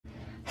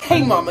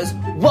Hey mamas,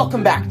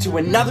 welcome back to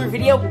another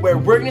video where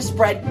we're gonna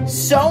spread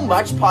so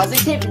much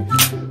positivity.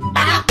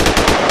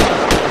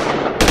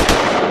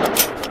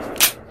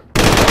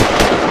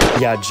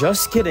 Yeah,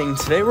 just kidding.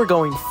 Today we're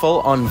going full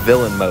on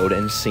villain mode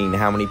and seeing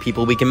how many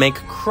people we can make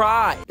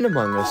cry in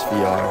Among Us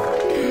VR.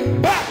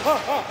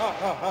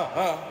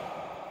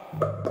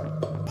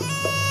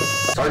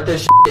 Start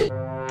this shit.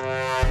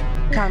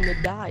 Time to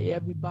die,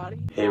 everybody.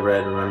 Hey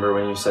Red, remember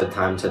when you said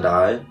time to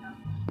die?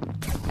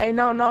 Hey,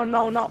 no.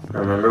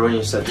 Remember when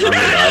you said time to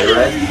die,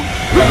 Red?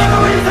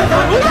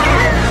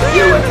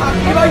 You were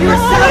talking about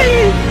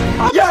yourself!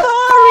 I'm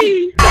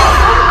sorry!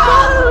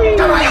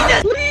 Come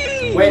on!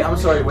 Please! Wait, I'm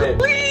sorry, wait.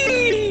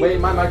 Please! Wait,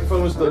 my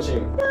microphone was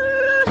glitching.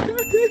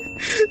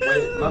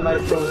 Wait, my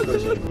microphone was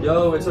glitching.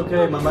 Yo, it's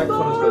okay, my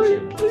microphone was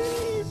glitching.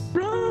 Please,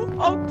 bro.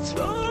 I'm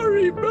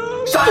sorry,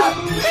 bro. Shut up!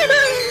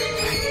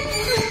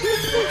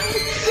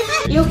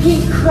 You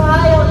can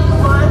cry all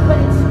you want, but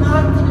it's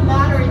not gonna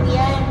matter in the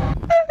end.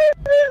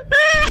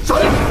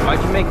 Shut up!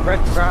 Why'd you make Red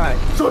cry?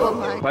 Shut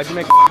up! Why'd you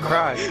make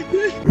cry?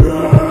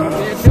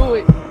 Dad, do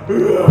it.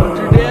 Don't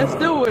you dare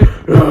do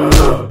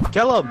it.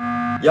 Kill him!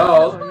 Yo,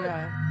 Oh, yeah.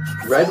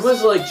 Red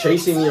was like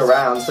chasing me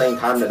around saying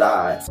time to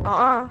die.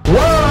 Uh-uh.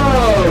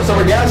 Whoa! So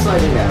we're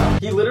gaslighting now.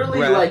 He literally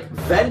Red. like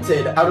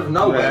vented out of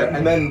nowhere Red.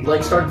 and then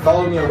like started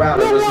following me around.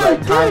 It was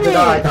like time to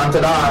die, time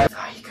to die.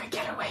 Thought you could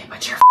get away,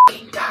 but you're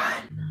f***ing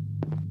done.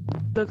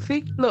 Look,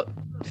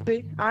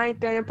 see? I ain't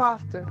the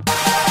imposter.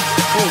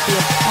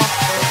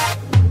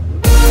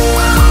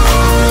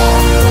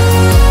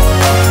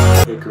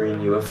 Hey Green,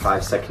 you have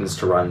 5 seconds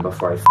to run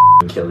before I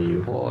f***ing kill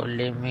you. Oh,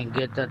 let me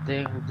get the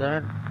thing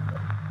done.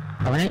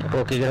 Alright,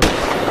 okay, get up.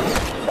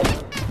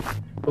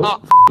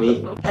 Oh,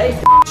 me. Hey,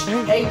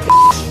 Hey,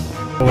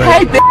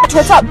 Hey, bitch,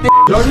 what's up, bitch?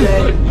 you're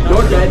dead.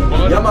 You're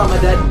dead. Your mama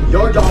dead.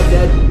 Your dog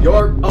dead.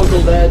 Your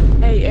uncle dead.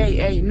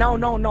 Hey,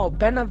 no,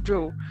 Ben of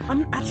Drew.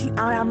 I'm actually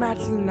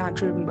not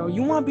tripping, bro.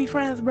 You wanna be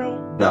friends, bro?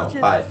 No,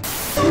 bye.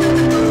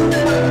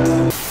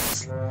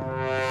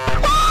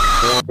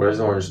 What is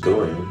Orange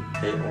doing?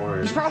 Hey,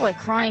 Orange. He's probably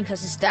crying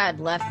because his dad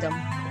left him.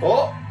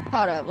 Oh!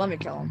 Hold up, let me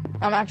kill him.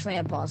 I'm actually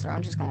an imposter.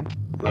 I'm just gonna.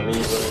 Let me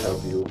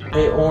help you.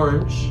 Hey,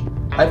 Orange.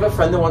 I have a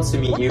friend that wants to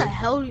meet you.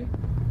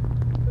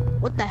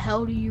 What the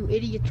hell do you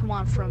idiots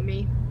want from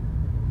me?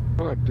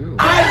 What I do?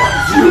 I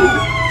want you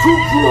to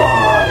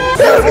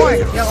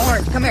cry!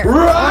 Orange, come here.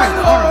 Run!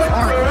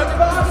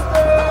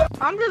 Orange.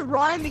 I'm just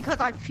running because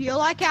I feel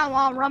like I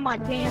want to run my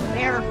damn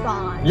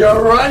marathon.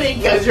 You're running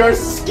because you're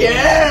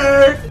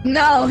scared!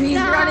 No, he's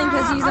running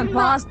because he's an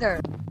imposter.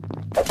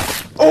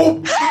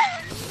 Oh!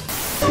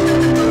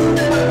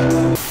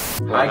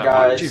 Hi,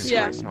 guys.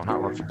 Yeah. No,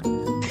 not working.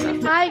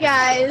 Hi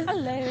guys.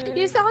 Hello.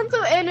 You sound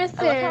so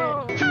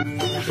innocent.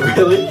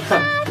 Really?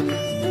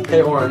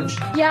 Hey, Orange.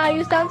 Yeah,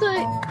 you sound so.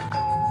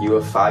 You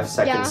have 5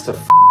 seconds to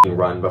f***ing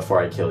run before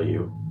I kill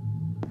you.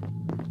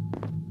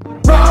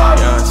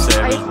 Young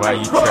Savage, why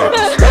you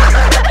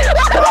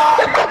tripping?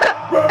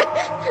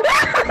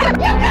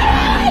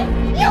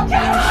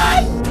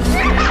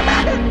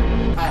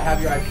 I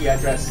have your IP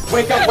address.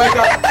 Wake up, wake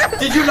up!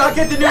 Did you not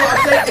get the new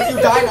update? If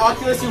you die in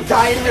Oculus, you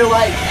die in real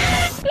life.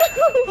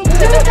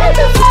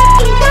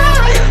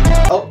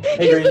 Oh,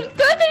 hey Green.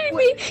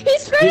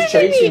 He's He's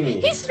chasing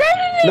me. He's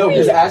threatening No, me.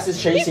 his ass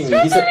is chasing me.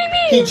 threatening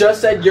me. He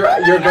just said you're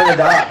gonna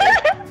die.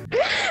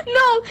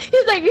 No,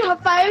 he's like, you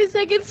have 5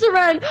 seconds to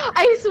run.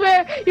 I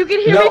swear, you can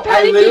hear me No, I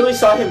panicking. literally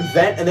saw him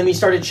vent and then he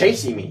started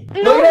chasing me.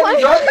 No, you're not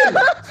what? running.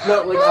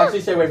 No, like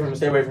actually stay away from him.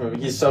 Stay away from him.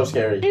 He's so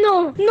scary.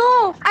 No,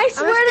 I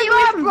swear to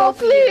God, bro,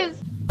 please.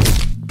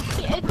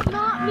 It's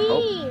not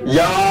me.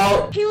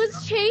 Yo, He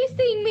was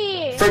chasing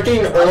me.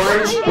 freaking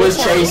Orange was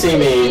chasing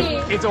me.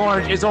 It's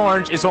orange. It's No,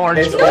 orange. he's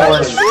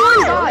not.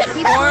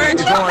 He's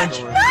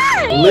Orange.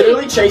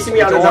 Literally chasing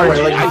me out of It's orange.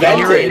 nowhere. Like I can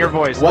hear it in your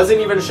vented. voice. Wasn't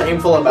even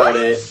shameful about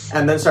it,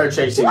 and then started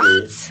chasing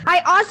me. I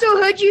also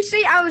heard you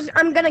say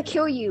I'm gonna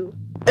kill you.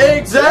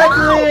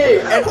 Exactly!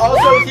 And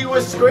also he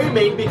was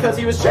screaming because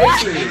he was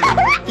chasing me.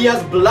 He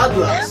has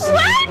bloodlust.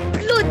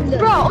 Bloodlust.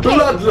 Bro, okay,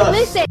 Bloodlust.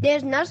 listen,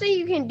 there's nothing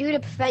you can do to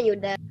prevent your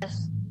death.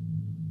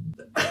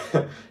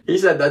 He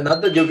said that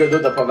nothing you can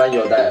do to prevent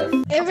your death.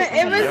 If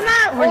it's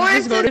not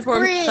orange, it's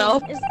green.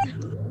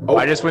 Oh,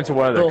 I just went to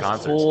one of their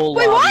concerts.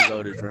 Wait,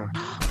 what?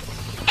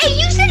 Hey,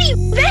 you said he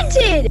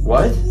vented!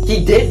 what?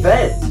 He did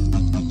vent.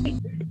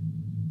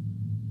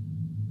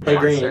 Hey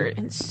Green,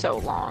 It's so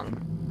long.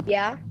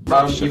 Yeah?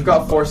 you've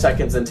got 4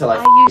 seconds until I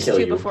used kill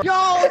to you. before.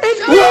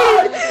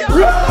 Run!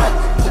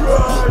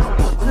 Run!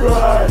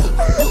 Run!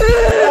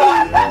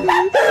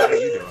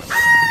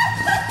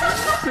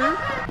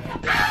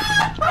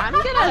 I'm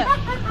gonna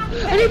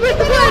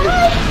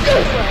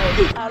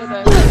out of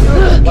there.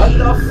 What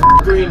the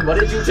f***, Green? What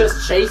did you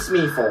just chase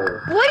me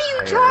for? What are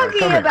you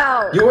talking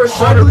about? You were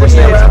circling me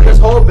around this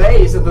whole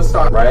base at the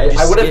start, right?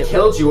 I would have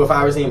killed you if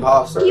I was the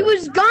imposter. He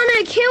was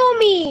gonna kill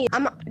me!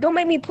 Don't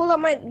make me pull up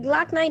my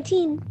Glock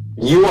 19.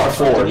 You are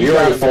 4. You're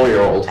a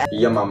 4-year-old.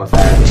 Your mama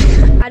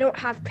fat. I don't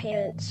have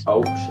pants.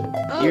 Oh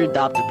shit. Your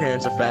adopted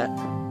parents are fat.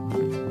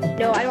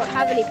 No, I don't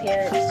have any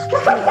parents.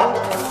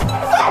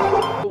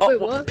 Wait,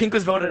 what? Pink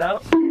was voted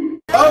out.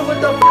 Oh,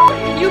 what the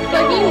f? You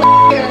fucking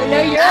liar.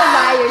 No, you're a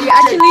liar. You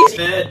actually.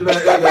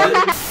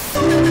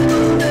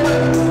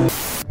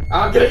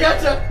 I'm gonna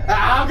get you!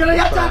 I'm gonna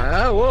get you!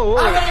 Whoa, I'm whoa.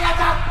 gonna get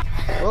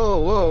you! Whoa,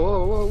 whoa,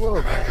 whoa, whoa,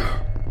 whoa.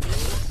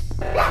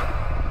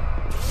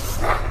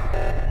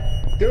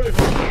 Dude.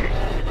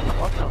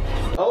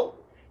 Oh.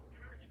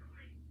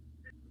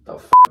 The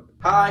f?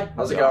 Hi,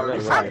 how's it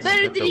going? I'm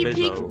better than you,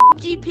 pig,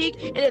 G pig,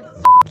 and it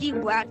you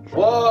black.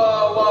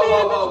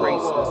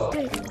 Whoa.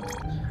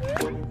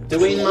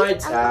 Doing my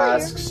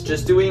tasks.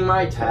 Just doing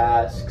my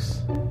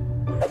tasks.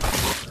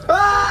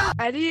 Ah!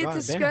 I needed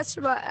to scratch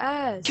my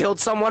ass. Killed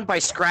someone by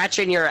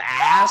scratching your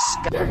ass?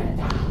 Hey,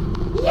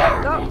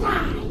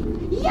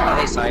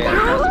 Cyan.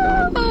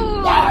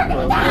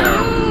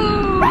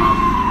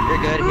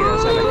 You're good here.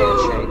 Let's have a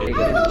handshake. You're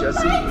good.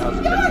 Jesse?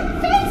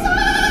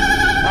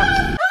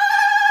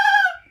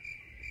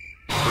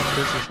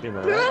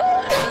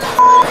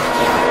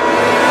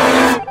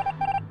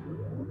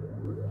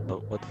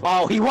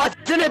 Oh, he was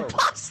an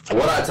imposter!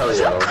 What I tell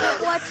you?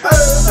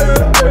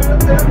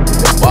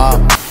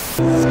 Wow.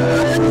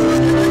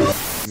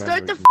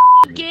 Start the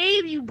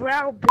game, you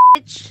brown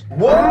bitch.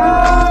 Whoa!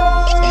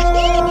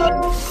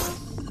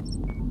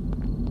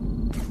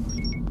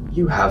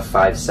 You have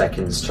 5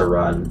 seconds to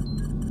run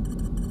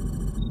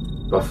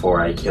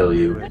before I kill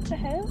you. What the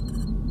hell?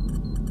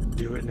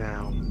 Do it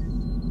now.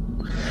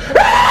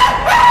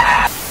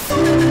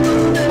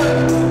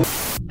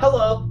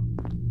 Hello.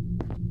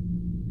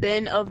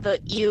 Ben of the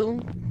U.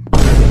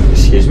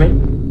 Excuse me?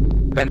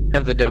 Ben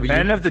of the W.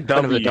 Ben of the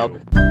W. Ben of the dub.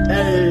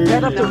 Hey.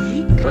 Ben of the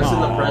week? What's in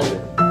the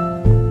present?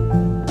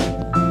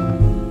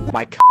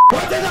 My c.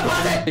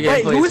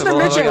 Wait, who's the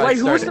midget? Wait,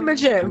 who's the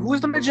midget?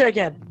 Who's the midget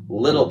again?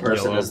 Little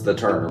person is the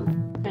term.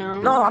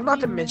 No, I'm not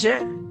the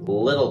midget.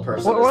 Little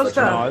person What is the was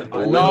term.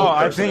 that? No,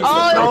 I think.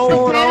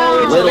 No,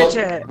 it's Little- the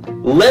midget.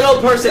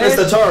 Little person is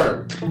the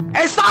term.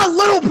 It's not a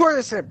little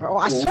person, bro.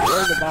 I swear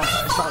to God,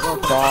 it's not a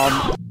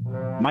little.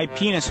 My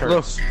penis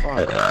hurts.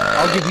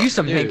 I'll give you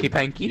some hanky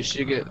panky. You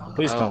should get.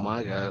 Please Oh don't.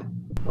 my god.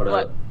 What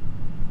up?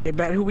 Hey,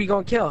 Ben, who we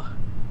gonna kill?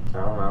 I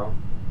don't know.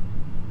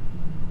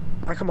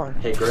 Ah, come on.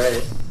 Hey,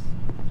 Gray.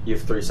 You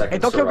have 3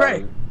 seconds don't to kill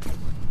run. Gray.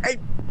 Hey,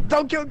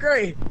 don't kill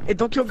Gray. Hey,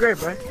 don't kill Gray,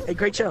 bro. Hey,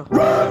 Gray, chill.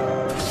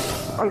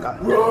 Oh,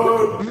 God.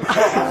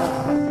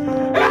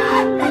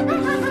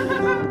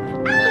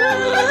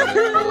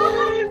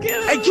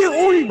 Hey, kill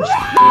Orange.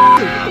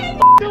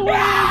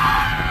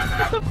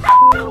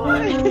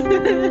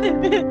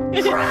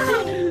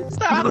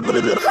 Stop it.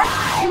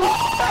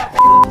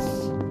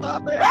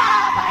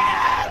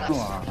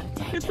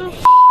 Get the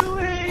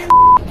away.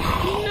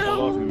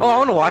 No. Oh, I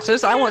wanna watch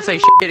this. I won't say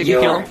shit if you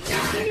kill him.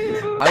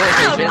 I won't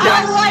say shit.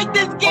 I don't like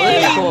this Oh, this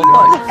game. is cool.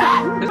 Look.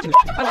 This is-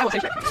 I won't say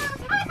shit.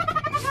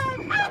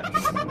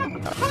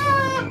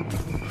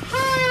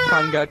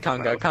 Conga,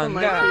 conga,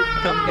 conga,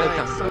 conga,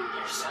 conga.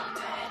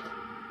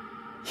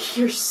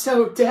 You're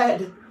so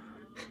dead.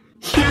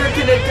 You're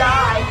gonna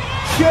die.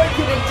 You're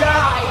gonna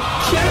die.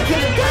 You're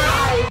gonna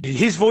die.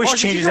 His voice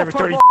changes every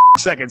 30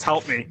 seconds.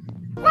 Help me.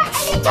 What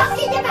are you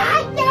talking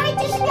about? No, I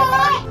just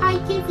not. I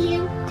give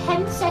you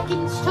 10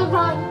 seconds to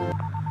run.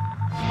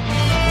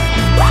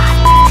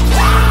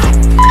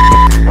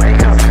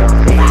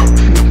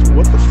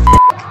 What the f?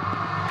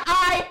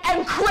 I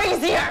am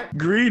crazier.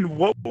 Green,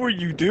 what were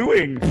you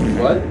doing?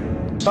 What?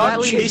 Stop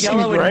Riley is chasing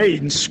yellow and- Gray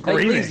and Like,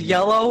 screaming. he's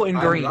yellow and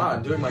I'm green. not.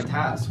 I'm doing my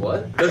task.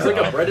 What? There's like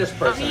a British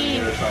person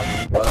here or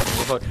something. What?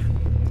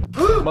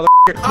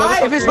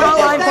 If it's not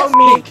line, vote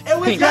me. It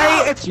was Gray,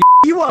 out. it's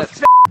you are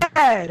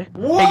fed.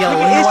 What? Hey, yellow,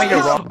 you know why you're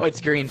It's- wrong? Oh,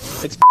 it's green.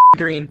 It's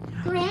green.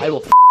 Gray? I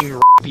will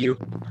you.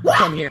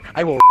 Come here.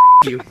 I will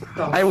you.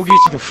 I will get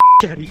you the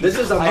out of here. This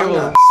is I Among will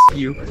Us.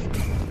 you.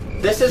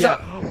 This is Yeah.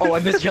 Oh,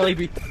 and this jelly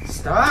bean.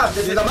 Stop.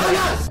 This is Among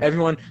Us.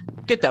 Everyone,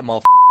 get that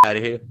motherfucker out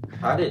of here.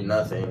 I did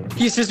nothing.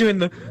 He's just doing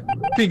the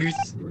fingers.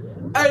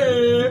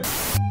 Hey.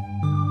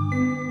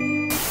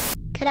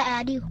 Could I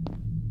add you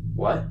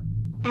What?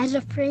 as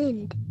a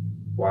friend?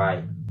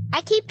 Why?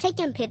 I keep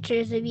taking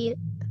pictures of you.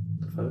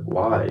 Fuck,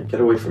 why?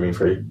 Get away from me,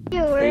 Free.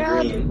 We're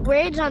Green.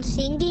 words on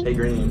singing. Hey,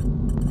 Green.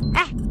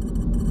 Ah.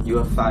 You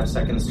have 5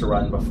 seconds to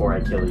run before I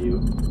kill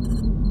you.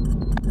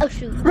 Oh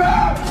shoot.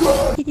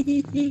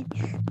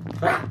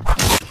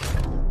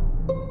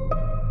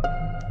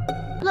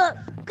 Look,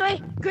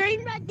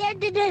 green right there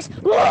did this.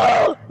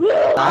 Why would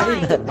I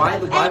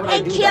do And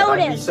that? killed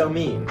That'd him. be so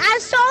mean. I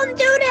saw him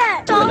do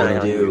that. What did I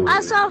do?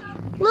 I saw.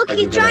 Look, Are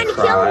he's you gonna trying to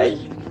kill cry?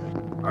 me.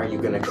 Are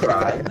you gonna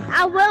cry?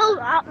 I will.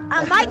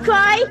 I might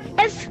cry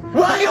if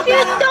What? if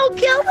you don't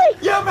kill me.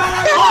 You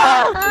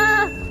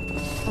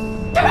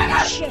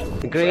better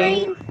Shit.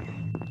 Green?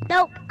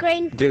 Nope,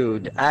 green.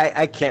 Dude,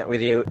 I can't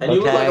with you. And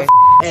you look like Okay.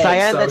 a egg,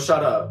 Cyan, so that's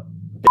shut up.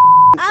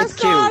 I It's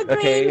saw cute, a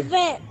green okay?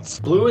 vent.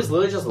 Blue is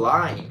literally just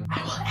lying.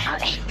 I will